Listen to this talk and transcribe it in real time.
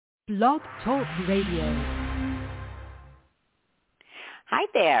Blog Talk Radio. Hi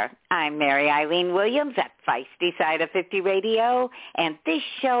there, I'm Mary Eileen Williams at Feisty Side of 50 Radio, and this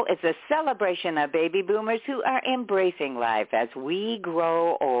show is a celebration of baby boomers who are embracing life as we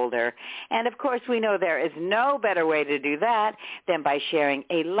grow older. And of course, we know there is no better way to do that than by sharing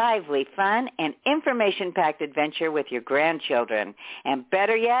a lively, fun, and information-packed adventure with your grandchildren. And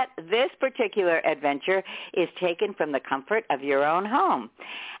better yet, this particular adventure is taken from the comfort of your own home.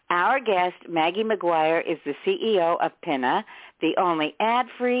 Our guest, Maggie McGuire, is the CEO of Pinna, the only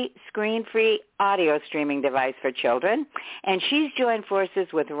ad-free, screen-free audio streaming device for children. And she's joined forces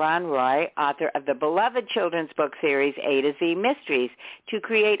with Ron Roy, author of the beloved children's book series A to Z Mysteries, to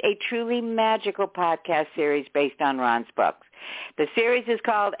create a truly magical podcast series based on Ron's books. The series is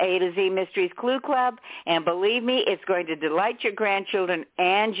called A to Z Mysteries Clue Club, and believe me, it's going to delight your grandchildren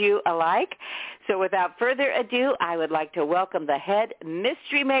and you alike. So without further ado, I would like to welcome the head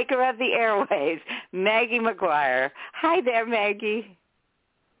mystery maker of the airwaves, Maggie McGuire. Hi there, Maggie.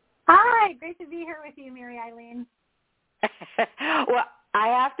 Hi, great to be here with you, Mary Eileen. Well, I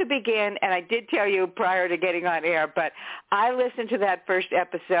have to begin, and I did tell you prior to getting on air, but I listened to that first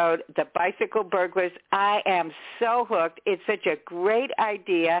episode, The Bicycle Burglars. I am so hooked. It's such a great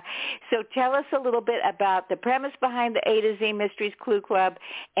idea. So tell us a little bit about the premise behind the A to Z Mysteries Clue Club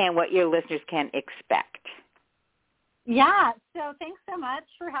and what your listeners can expect. Yeah, so thanks so much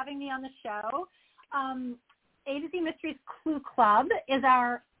for having me on the show. A to Z Mysteries Clue Club is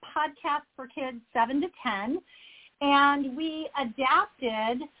our podcast for kids 7 to 10. And we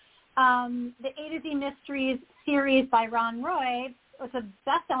adapted the A to Z Mysteries series by Ron Roy. It's a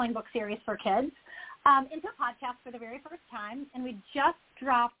best-selling book series for kids into a podcast for the very first time. And we just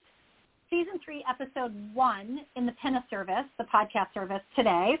dropped Season 3, Episode 1 in the Pinna service, the podcast service,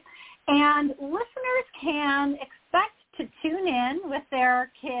 today. And listeners can expect to tune in with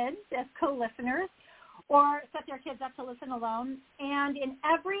their kids as co-listeners or set their kids up to listen alone. And in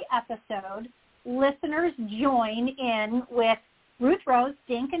every episode, listeners join in with Ruth Rose,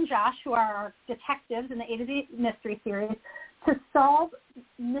 Dink, and Josh, who are our detectives in the A to Z Mystery series, to solve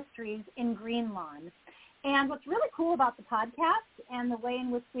mysteries in Green Lawn. And what's really cool about the podcast and the way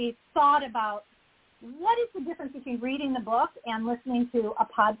in which we thought about what is the difference between reading the book and listening to a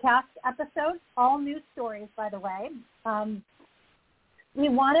podcast episode, all new stories, by the way. We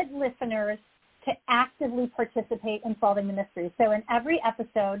wanted listeners to actively participate in solving the mysteries. So in every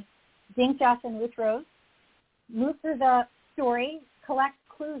episode, Dink, Josh, and Ruth Rose move through the story, collect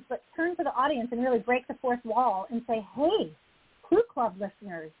clues, but turn to the audience and really break the fourth wall and say, hey, Clue Club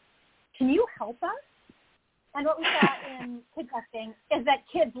listeners, can you help us? And what we saw in kid testing is that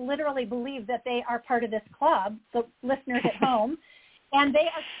kids literally believe that they are part of this club, the listeners at home, and they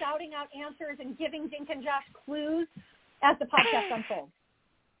are shouting out answers and giving Dink and Josh clues as the podcast unfolds.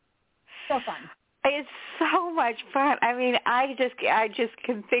 So fun. It's so much fun. I mean, I just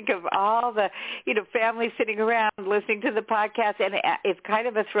can think of all the, families sitting around listening to the podcast, and it's kind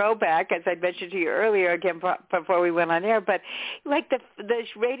of a throwback, as I mentioned to you earlier, again, before we went on air, but like the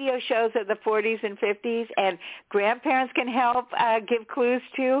radio shows of the 40s and 50s, and grandparents can help give clues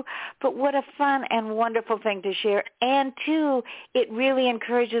too, but what a fun and wonderful thing to share, and two, it really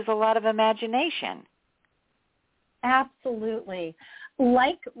encourages a lot of imagination. Absolutely.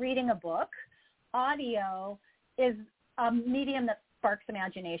 Like reading a book, audio is a medium that sparks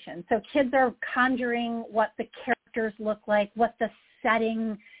imagination. So kids are conjuring what the characters look like, what the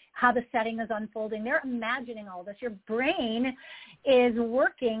setting, how the setting is unfolding. They're imagining all this. Your brain is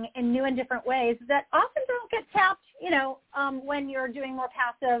working in new and different ways that often don't get tapped, when you're doing more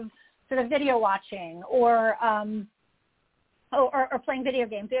passive sort of video watching or playing video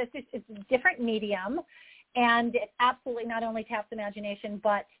games. It's a different medium, and it absolutely not only taps imagination,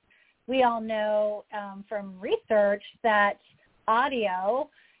 but we all know from research that audio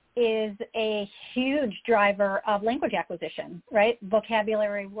is a huge driver of language acquisition, right?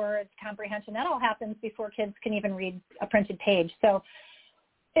 Vocabulary, words, comprehension, that all happens before kids can even read a printed page. So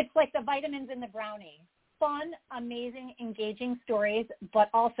it's like the vitamins in the brownie. Fun, amazing, engaging stories, but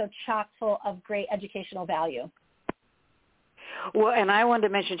also chock full of great educational value. Well, and I wanted to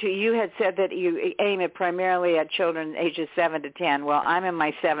mention, too, you had said that you aim it primarily at children ages 7 to 10. Well, I'm in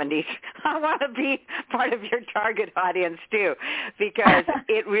my 70s. I want to be part of your target audience, too, because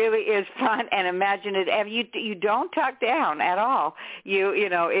it really is fun and imaginative. And you don't talk down at all. Too,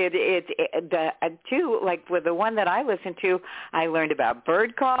 like with the one that I listened to, I learned about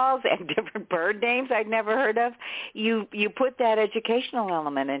bird calls and different bird names I'd never heard of. You put that educational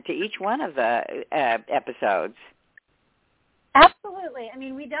element into each one of the episodes. Absolutely. I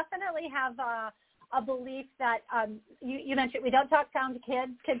mean, we definitely have a belief that you mentioned we don't talk down to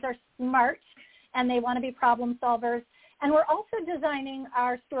kids. Kids are smart, and they want to be problem solvers. And we're also designing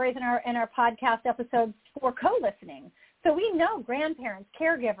our stories in our podcast episodes for co-listening. So we know grandparents,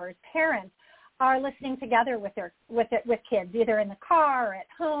 caregivers, parents are listening together with kids, either in the car or at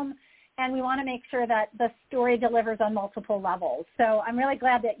home. And we want to make sure that the story delivers on multiple levels. So I'm really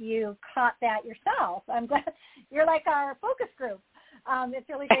glad that you caught that yourself. I'm glad you're like our focus group. It's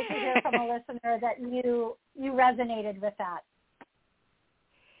really great to hear from a listener that you resonated with that.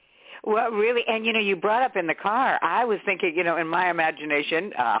 Well, really, and, you brought up in the car, I was thinking, in my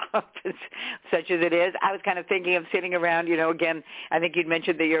imagination, such as it is, I was kind of thinking of sitting around, again, I think you'd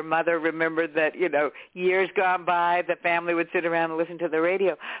mentioned that your mother remembered that, years gone by, the family would sit around and listen to the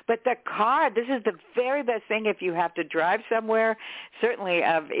radio. But the car, this is the very best thing if you have to drive somewhere, certainly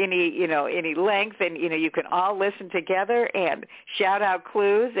of any length, and, you can all listen together and shout out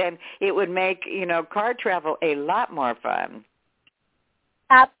clues, and it would make, car travel a lot more fun.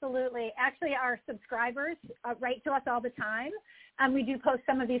 Absolutely. Actually, our subscribers write to us all the time. We do post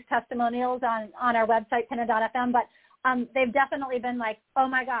some of these testimonials on our website, pinna.fm, but they've definitely been like, oh,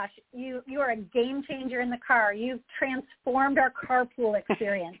 my gosh, you are a game changer in the car. You've transformed our carpool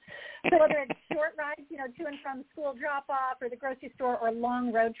experience. So whether it's short rides, to and from school drop-off or the grocery store or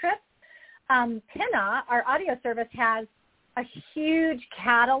long road trips, Pinna, our audio service, has a huge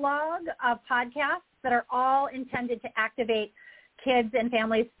catalog of podcasts that are all intended to activate kids and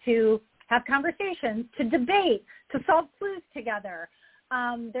families to have conversations, to debate, to solve clues together.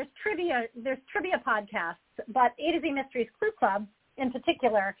 There's trivia podcasts, but A to Z Mysteries Clue Club in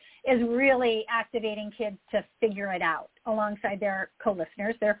particular is really activating kids to figure it out alongside their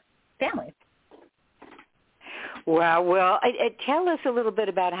co-listeners, their families. Wow. Well, tell us a little bit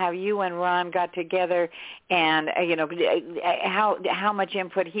about how you and Ron got together, and how much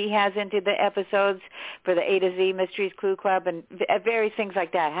input he has into the episodes for the A to Z Mysteries Clue Club and various things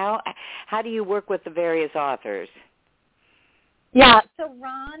like that. How do you work with the various authors? Yeah. So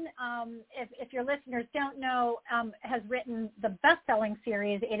Ron, if your listeners don't know, has written the best-selling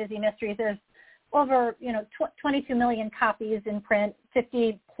series A to Z Mysteries. There's over 22 million copies in print,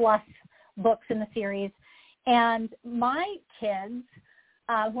 50 plus books in the series. And my kids,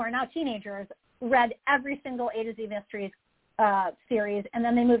 who are now teenagers, read every single A to Z Mysteries series, and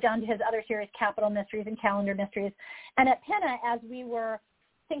then they moved on to his other series, Capital Mysteries and Calendar Mysteries. And at Pinna, as we were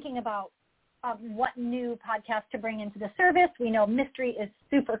thinking about what new podcast to bring into the service, we know mystery is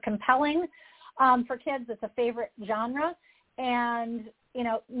super compelling for kids. It's a favorite genre. And,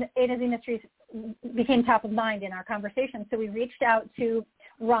 A to Z Mysteries became top of mind in our conversation. So we reached out to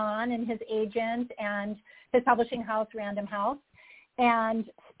Ron and his agent and his publishing house, Random House, and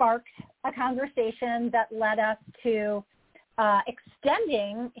sparked a conversation that led us to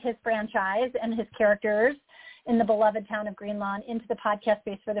extending his franchise and his characters in the beloved town of Greenlawn into the podcast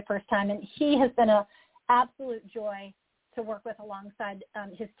space for the first time. And he has been an absolute joy to work with alongside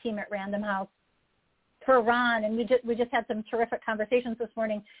his team at Random House. For Ron, and we just had some terrific conversations this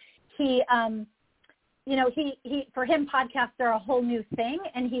morning, he for him, podcasts are a whole new thing,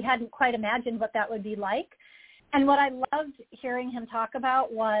 and he hadn't quite imagined what that would be like. And what I loved hearing him talk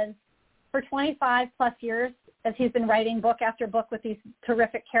about was for 25 plus years, as he's been writing book after book with these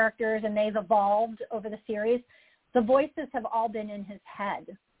terrific characters, and they've evolved over the series, the voices have all been in his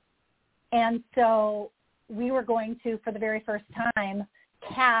head. And so we were going to, for the very first time,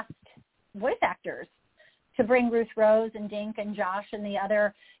 cast voice actors to bring Ruth Rose and Dink and Josh and the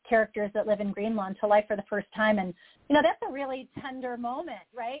other characters that live in Greenlawn to life for the first time. And, that's a really tender moment,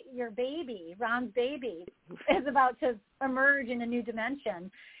 right? Your baby, Ron's baby, is about to emerge in a new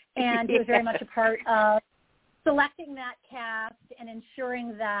dimension. And he was very much a part of selecting that cast and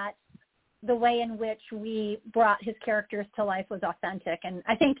ensuring that the way in which we brought his characters to life was authentic. And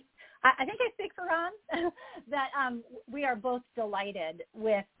I think I speak for Ron that we are both delighted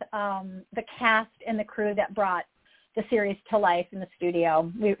with the cast and the crew that brought the series to life in the studio.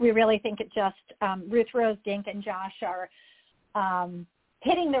 We really think it just Ruth Rose, Dink, and Josh are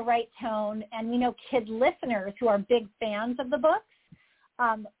hitting the right tone. And we know kid listeners who are big fans of the books,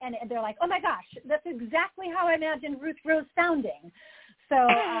 and they're like, oh, my gosh, that's exactly how I imagined Ruth Rose sounding. So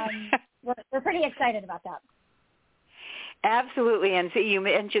we're pretty excited about that. Absolutely. And so you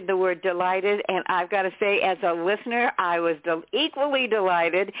mentioned the word delighted, and I've got to say, as a listener, I was equally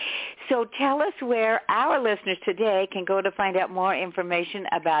delighted. So tell us where our listeners today can go to find out more information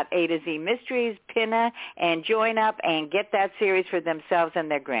about A to Z Mysteries, Pinna, and join up and get that series for themselves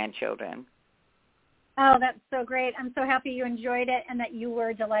and their grandchildren. Oh, that's so great. I'm so happy you enjoyed it and that you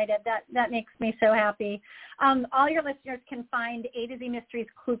were delighted. That makes me so happy. All your listeners can find A to Z Mysteries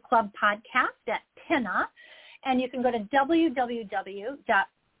Clue Club podcast at Pinna, and you can go to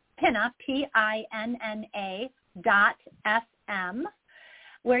www.pinna.fm,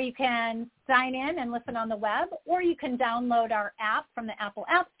 where you can sign in and listen on the web, or you can download our app from the Apple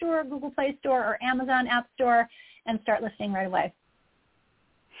App Store, Google Play Store, or Amazon App Store and start listening right away.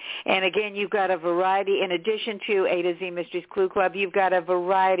 And again, you've got a variety, in addition to A to Z Mysteries Clue Club, you've got a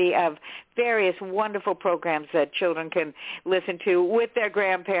variety of various wonderful programs that children can listen to with their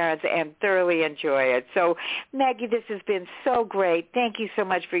grandparents and thoroughly enjoy it. So, Maggie, this has been so great. Thank you so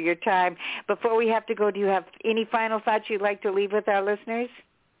much for your time. Before we have to go, do you have any final thoughts you'd like to leave with our listeners?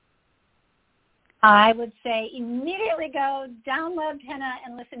 I would say immediately go download Pinna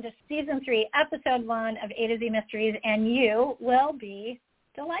and listen to Season 3, Episode 1 of A to Z Mysteries, and you will be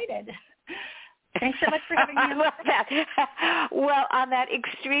delighted. Thanks so much for having me. I love that. Well, on that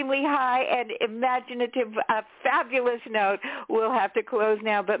extremely high and imaginative, fabulous note, we'll have to close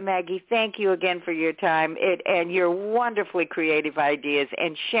now. But, Maggie, thank you again for your time and your wonderfully creative ideas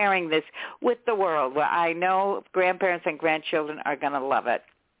and sharing this with the world. Well, I know grandparents and grandchildren are going to love it.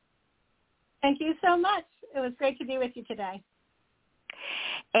 Thank you so much. It was great to be with you today.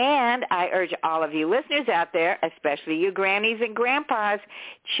 And I urge all of you listeners out there, especially you grannies and grandpas,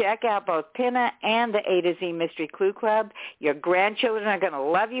 check out both Pinna and the A to Z Mystery Clue Club. Your grandchildren are going to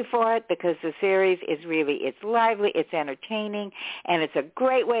love you for it because the series is really, it's lively, it's entertaining, and it's a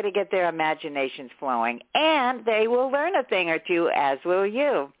great way to get their imaginations flowing. And they will learn a thing or two, as will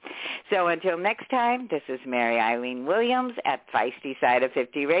you. So until next time, this is Mary Eileen Williams at Feisty Side of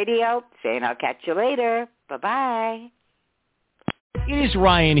 50 Radio, saying I'll catch you later. Bye-bye. It is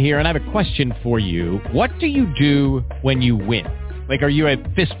Ryan here, and I have a question for you. What do you do when you win? Like, are you a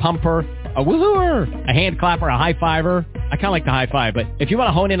fist pumper, a woo-hooer, a hand clapper, a high-fiver? I kind of like the high-five, but if you want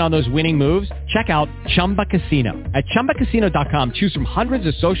to hone in on those winning moves, check out Chumba Casino. At ChumbaCasino.com, choose from hundreds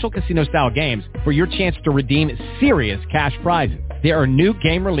of social casino-style games for your chance to redeem serious cash prizes. There are new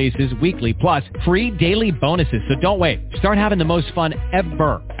game releases weekly, plus free daily bonuses, so don't wait. Start having the most fun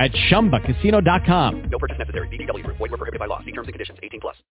ever at ChumbaCasino.com. No purchase necessary. VGW Group. Void where prohibited by law. See terms and conditions. 18+.